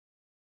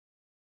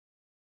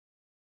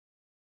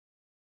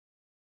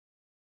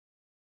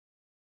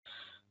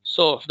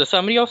So the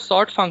summary of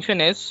sort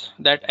function is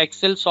that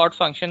Excel sort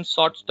function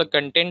sorts the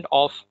content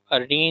of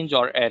a range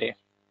or array.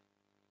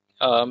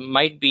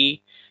 Might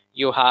be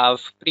you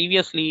have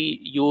previously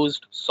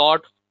used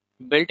sort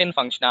built-in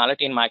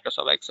functionality in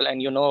Microsoft Excel,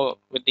 and you know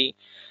with the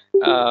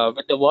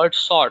word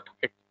sort,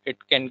 it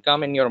can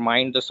come in your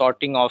mind the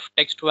sorting of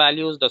text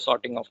values, the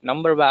sorting of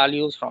number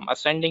values from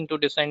ascending to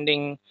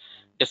descending,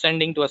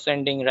 descending to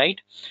ascending, right?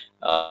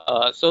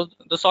 So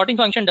the sorting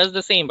function does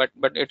the same,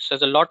 but it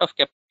has a lot of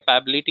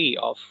capability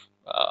of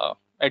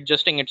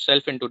adjusting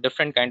itself into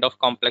different kind of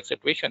complex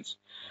situations.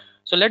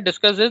 So let's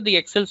discuss this. The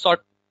Excel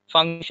sort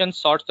function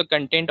sorts the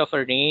content of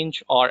a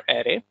range or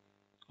array.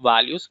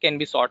 Values can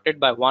be sorted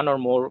by one or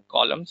more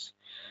columns.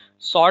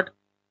 Sort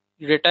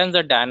returns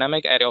a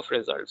dynamic array of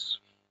results.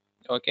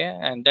 Okay,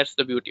 and that's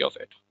the beauty of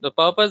it. The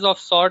purpose of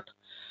sort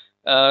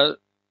uh,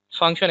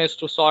 function is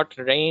to sort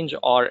range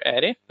or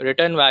array.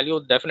 Return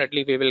value,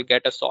 definitely we will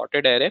get a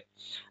sorted array.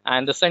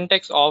 And the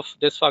syntax of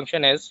this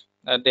function is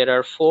there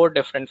are 4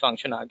 different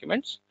function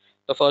arguments.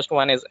 The first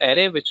one is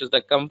array, which is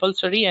the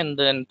compulsory, and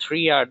then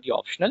 3 are the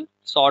optional: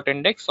 sort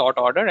index, sort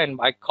order, and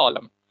by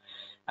column.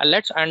 And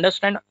let's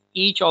understand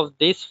each of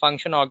these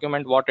function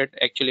argument, what it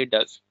actually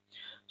does.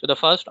 So the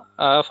first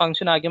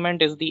function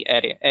argument is the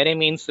array. Array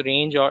means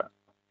range or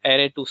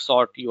array to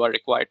sort you are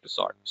required to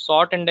sort.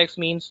 Sort index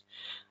means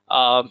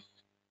uh,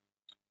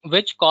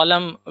 which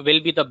column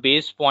will be the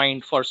base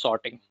point for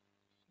sorting.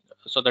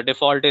 So the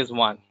default is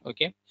 1.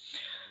 Okay.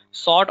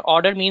 Sort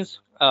order means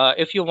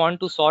if you want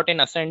to sort in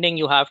ascending,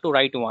 you have to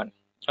write 1.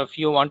 If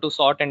you want to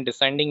sort in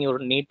descending, you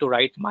need to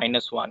write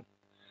 -1.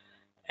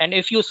 And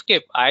if you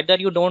skip, either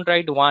you don't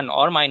write 1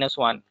 or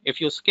 -1.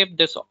 If you skip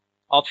this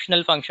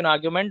optional function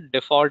argument,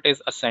 default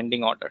is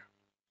ascending order.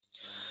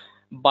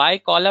 By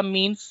column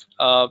means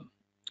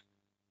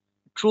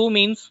true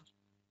means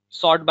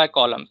sort by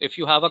column. If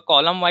you have a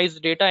column wise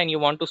data and you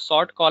want to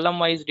sort column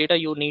wise data,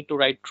 you need to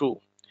write true.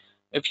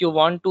 If you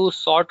want to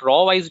sort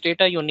row wise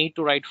data, you need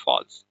to write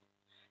false.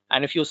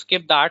 And if you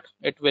skip that,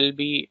 it will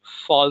be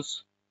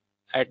false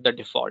at the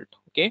default.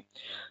 Okay,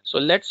 so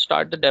let's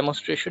start the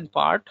demonstration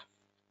part.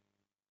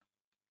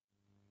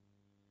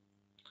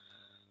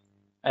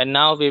 And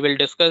now we will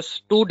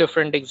discuss 2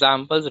 different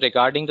examples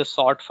regarding the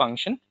sort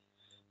function.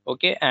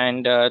 Okay,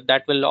 and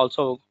that will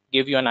also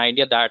give you an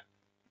idea that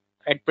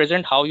at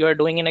present how you are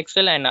doing in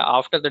Excel, and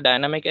after the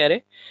dynamic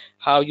array,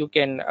 how you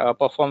can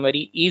perform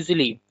very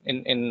easily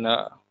in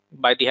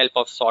by the help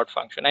of sort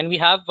function. And we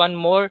have one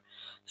more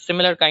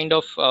similar kind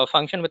of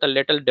function with a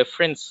little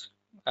difference,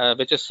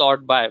 which is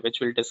sort by, which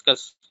we'll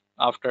discuss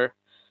after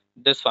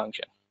this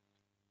function.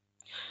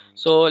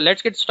 So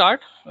let's get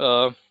started.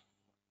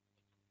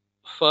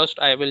 First,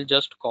 I will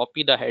just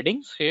copy the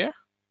headings here,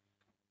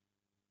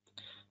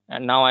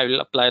 and now I will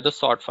apply the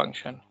sort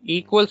function.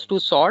 Equals to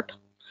sort.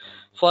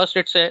 First,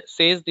 it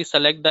says the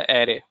select the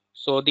array.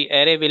 So the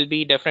array will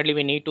be, definitely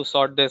we need to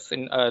sort this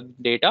in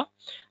data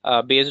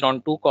based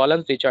on 2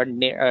 columns which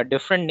are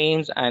different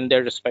names and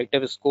their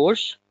respective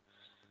scores.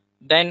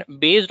 Then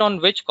based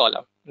on which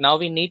column, now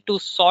we need to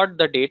sort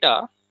the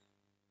data.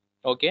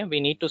 Okay, we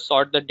need to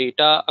sort the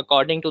data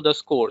according to the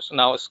scores.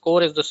 Now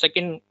score is the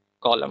second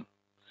column,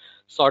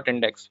 sort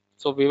index.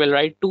 So we will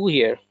write 2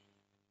 here.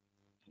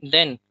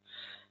 Then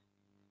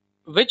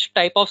which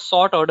type of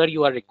sort order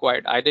you are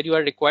required. Either you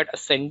are required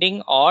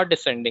ascending or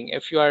descending.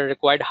 If you are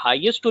required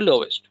highest to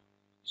lowest,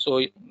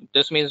 so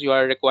this means you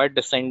are required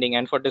descending,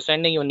 and for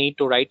descending you need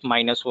to write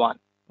 -1.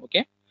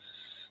 Okay,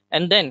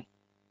 and then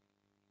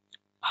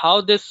how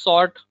this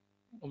sort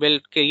will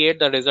create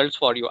the results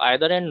for you,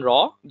 either in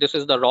raw, this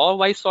is the raw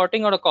wise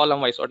sorting, or a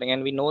column wise sorting,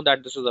 and we know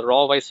that this is the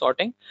raw wise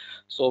sorting,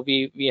 so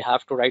we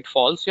have to write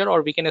false here,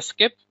 or we can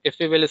skip. If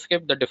we will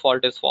skip, the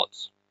default is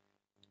false.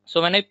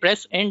 So when I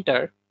press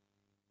enter,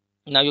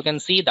 now you can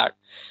see that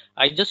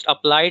I just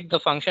applied the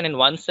function in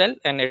one cell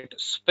and it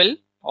spill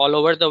all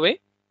over the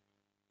way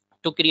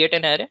to create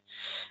an array,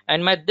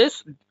 and my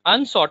this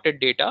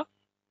unsorted data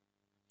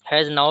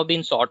has now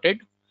been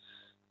sorted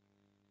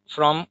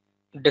from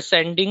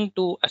descending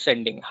to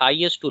ascending,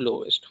 highest to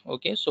lowest.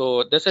 Okay,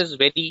 so this is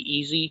very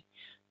easy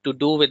to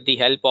do with the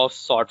help of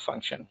sort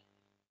function,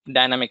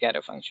 dynamic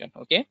array function.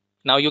 Okay,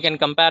 now you can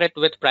compare it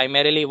with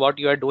primarily what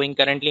you are doing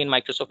currently in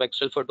Microsoft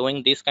Excel for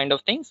doing these kind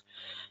of things.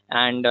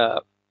 And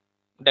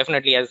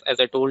definitely, as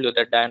I told you,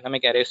 that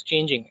dynamic array is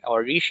changing or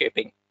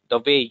reshaping the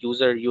way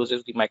user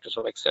uses the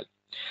Microsoft Excel.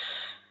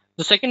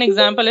 The second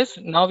example is,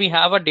 now we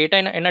have a data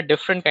in a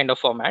different kind of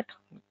format,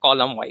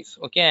 column wise.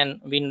 Okay, and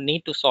we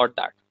need to sort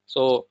that.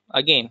 So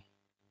again,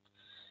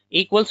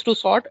 equals to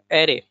sort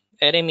array.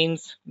 Array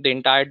means the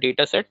entire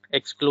data set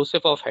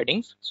exclusive of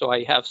headings. So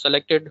I have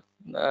selected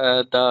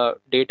the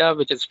data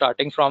which is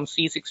starting from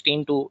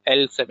C16 to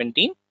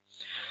L17.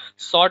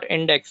 Sort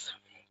index.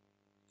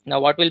 Now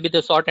what will be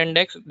the sort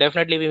index?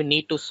 Definitely we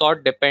need to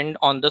sort depend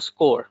on the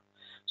score.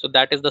 So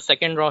that is the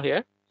second row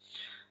here.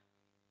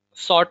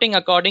 Sorting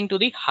according to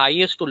the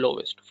highest to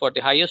lowest. For the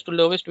highest to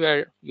lowest, we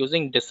are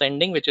using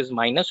descending, which is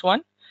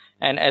 -1.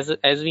 And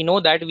as we know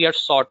that we are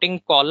sorting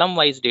column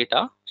wise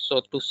data.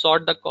 So to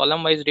sort the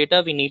column wise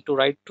data, we need to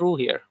write true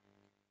here.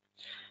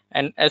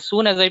 And as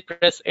soon as I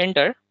press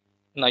enter,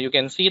 now you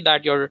can see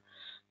that your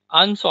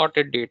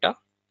unsorted data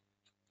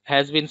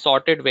has been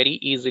sorted very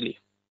easily.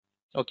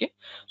 Okay,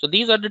 so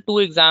these are the two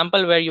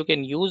examples where you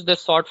can use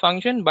this sort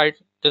function, but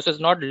this is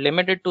not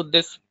limited to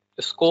this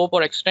scope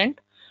or extent.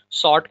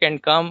 Sort can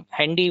come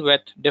handy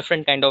with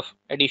different kind of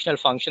additional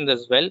functions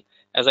as well.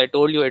 As I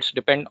told you, it's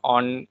depend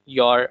on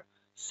your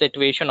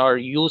situation or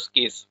use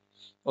case.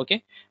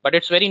 Okay, but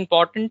it's very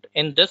important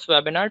in this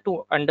webinar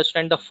to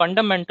understand the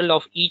fundamental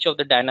of each of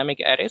the dynamic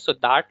arrays, so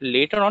that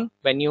later on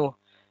when you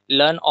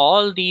learn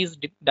all these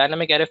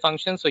dynamic array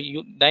functions, so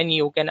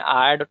you can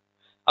add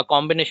a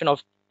combination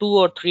of 2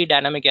 or 3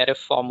 dynamic array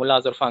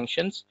formulas or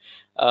functions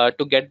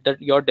to get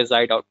your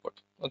desired output.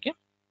 Okay,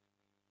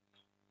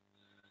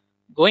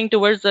 going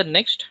towards the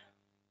next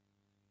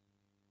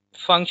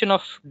function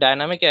of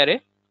dynamic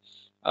array,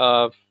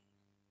 uh,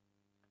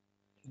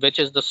 which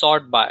is the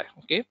sort by.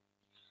 Okay,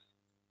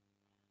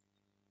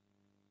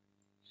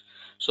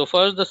 so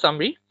first the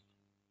summary.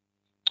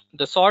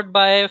 The sort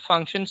by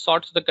function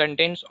sorts the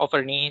contents of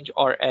a range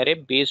or array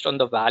based on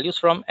the values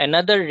from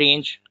another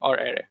range or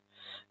array.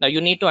 Now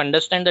you need to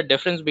understand the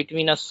difference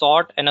between a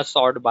sort and a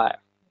sort by.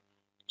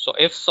 So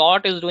if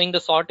sort is doing the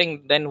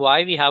sorting, then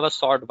why we have a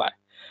sort by?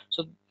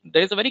 So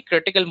there is a very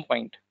critical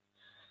point.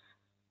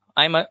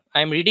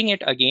 I'm reading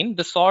it again.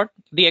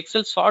 The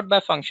Excel sort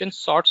by function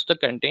sorts the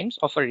contents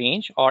of a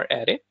range or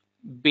array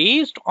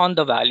based on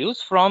the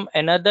values from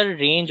another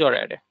range or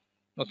array.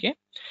 Okay,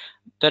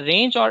 the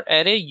range or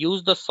array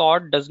use the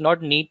sort does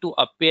not need to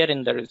appear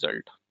in the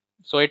result.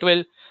 So it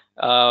will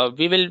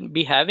we will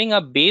be having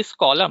a base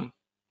column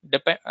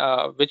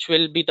which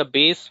will be the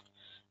base,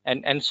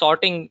 and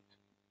sorting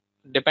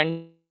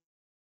depending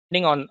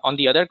on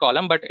the other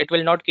column, but it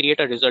will not create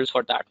a results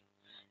for that,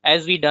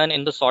 as we done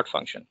in the sort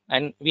function,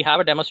 and we have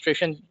a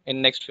demonstration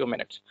in next few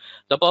minutes.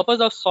 The purpose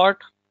of sort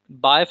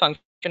by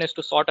function is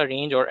to sort a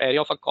range or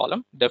area of a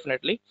column.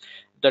 Definitely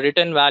the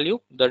return value,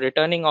 the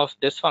returning of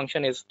this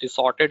function is the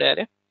sorted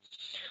array.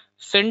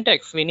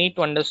 Syntax, we need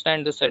to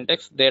understand the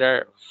syntax. There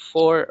are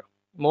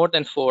more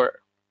than four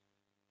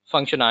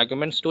function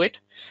arguments to it.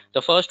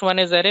 The first one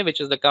is array,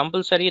 which is the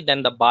compulsory,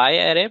 then the by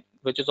array,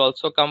 which is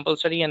also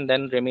compulsory, and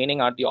then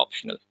remaining are the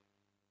optional.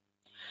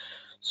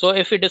 So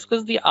if we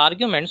discuss the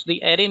arguments,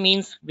 the array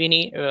means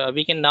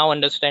we can now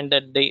understand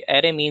that the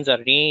array means a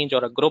range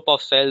or a group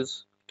of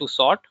cells to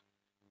sort.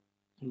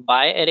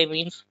 By array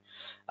means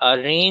a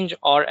range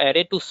or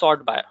array to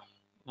sort by,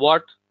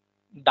 what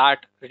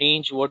that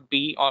range would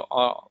be,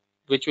 or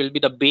which will be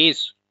the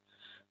base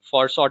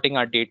for sorting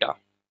our data.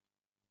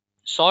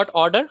 Sort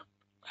order,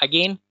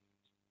 again,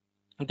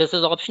 this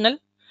is optional,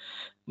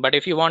 but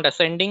if you want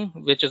ascending,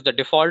 which is the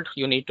default,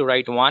 you need to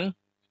write 1,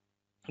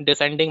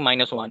 descending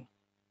 -1.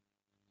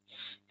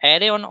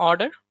 Array on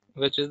order,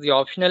 which is the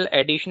optional,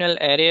 additional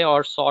array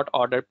or sort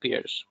order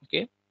pairs.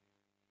 Okay,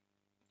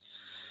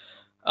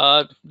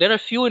 there are a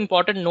few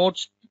important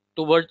notes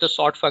towards the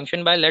sort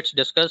function by. Let's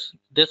discuss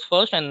this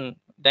first, and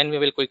then we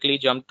will quickly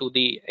jump to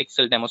the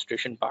Excel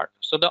demonstration part.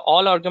 So the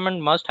all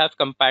argument must have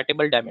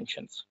compatible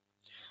dimensions.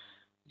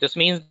 This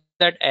means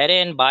that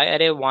array and by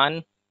array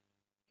 1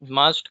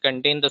 must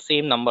contain the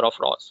same number of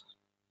rows,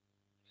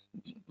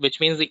 which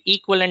means the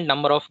equivalent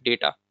number of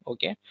data.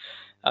 Okay,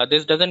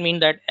 this doesn't mean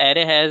that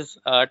array has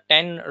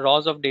 10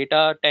 rows of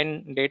data,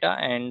 10 data,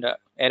 and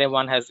array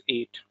 1 has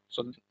 8.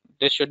 So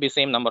this should be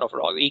same number of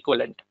rows,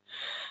 equivalent.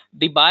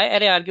 The by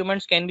array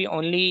arguments can be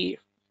only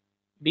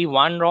be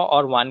 1 row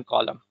or 1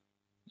 column.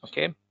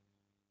 Okay,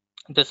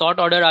 the sort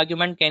order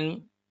argument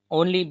can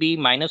only be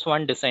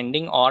 -1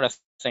 descending or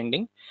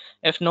ascending.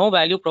 If no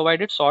value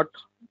provided, sort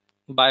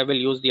by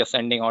will use the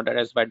ascending order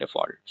as by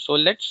default. So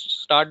let's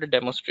start the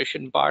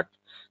demonstration part,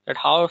 that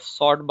how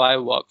sort by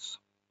works.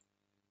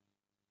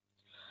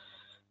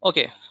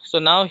 Okay, so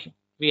now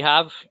we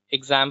have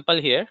example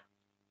here.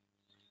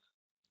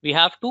 We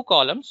have 2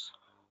 columns,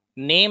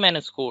 name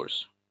and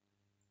scores,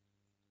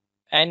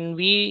 and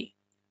we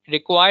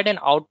required an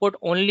output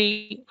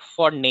only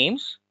for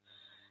names,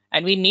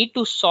 and we need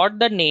to sort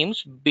the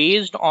names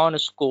based on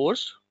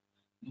scores,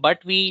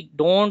 but we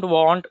don't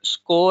want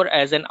score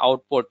as an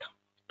output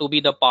to be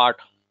the part.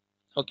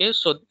 Okay,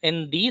 so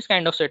in these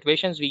kind of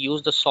situations we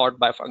use the sort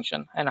by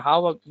function. And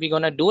how are we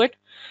gonna do it?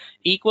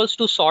 Equals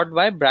to sort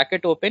by,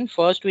 bracket open,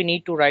 first we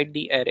need to write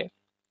the array.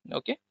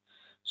 Okay,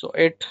 so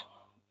it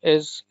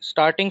is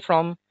starting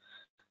from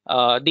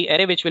the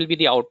array which will be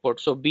the output,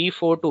 so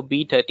B4 to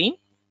B13.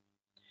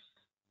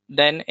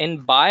 Then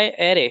in by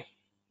array,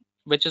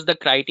 which is the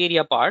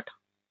criteria part,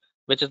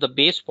 which is the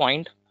base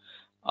point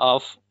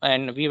of,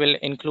 and we will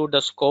include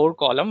the score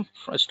column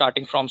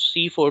starting from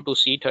C4 to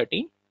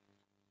C13,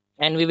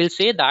 and we will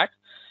say that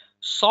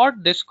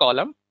sort this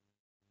column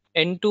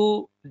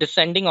into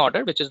descending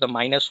order, which is the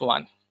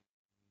 -1,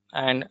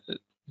 and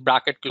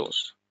bracket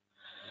close.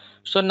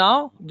 So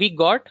now we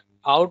got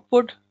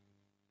output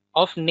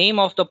of name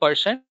of the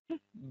person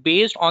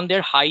based on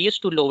their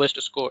highest to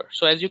lowest score.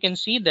 So as you can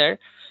see there,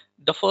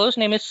 the first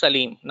name is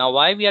Salim. Now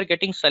why we are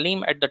getting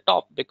Salim at the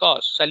top?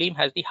 Because Salim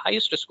has the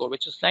highest score,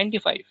 which is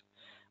 95.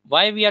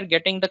 Why we are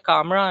getting the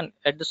camera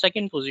at the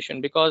second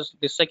position? Because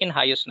the second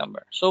highest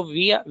number. So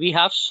we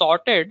have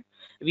sorted,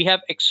 we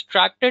have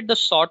extracted the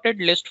sorted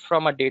list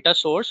from a data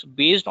source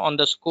based on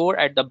the score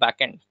at the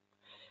backend.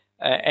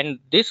 And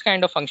this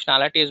kind of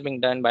functionality is being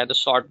done by the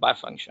sort by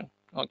function.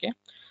 Okay,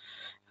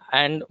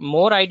 and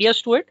more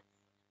ideas to it.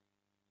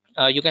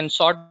 You can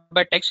sort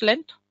by text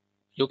length.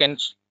 You can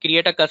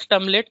create a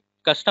custom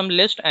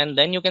list, and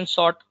then you can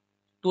sort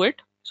to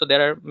it. So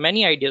there are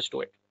many ideas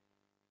to it.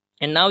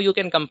 And now you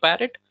can compare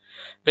it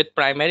with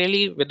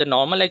primarily with the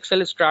normal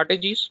Excel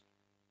strategies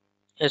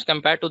as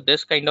compared to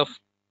this kind of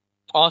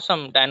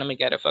awesome dynamic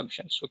array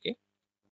functions. Okay,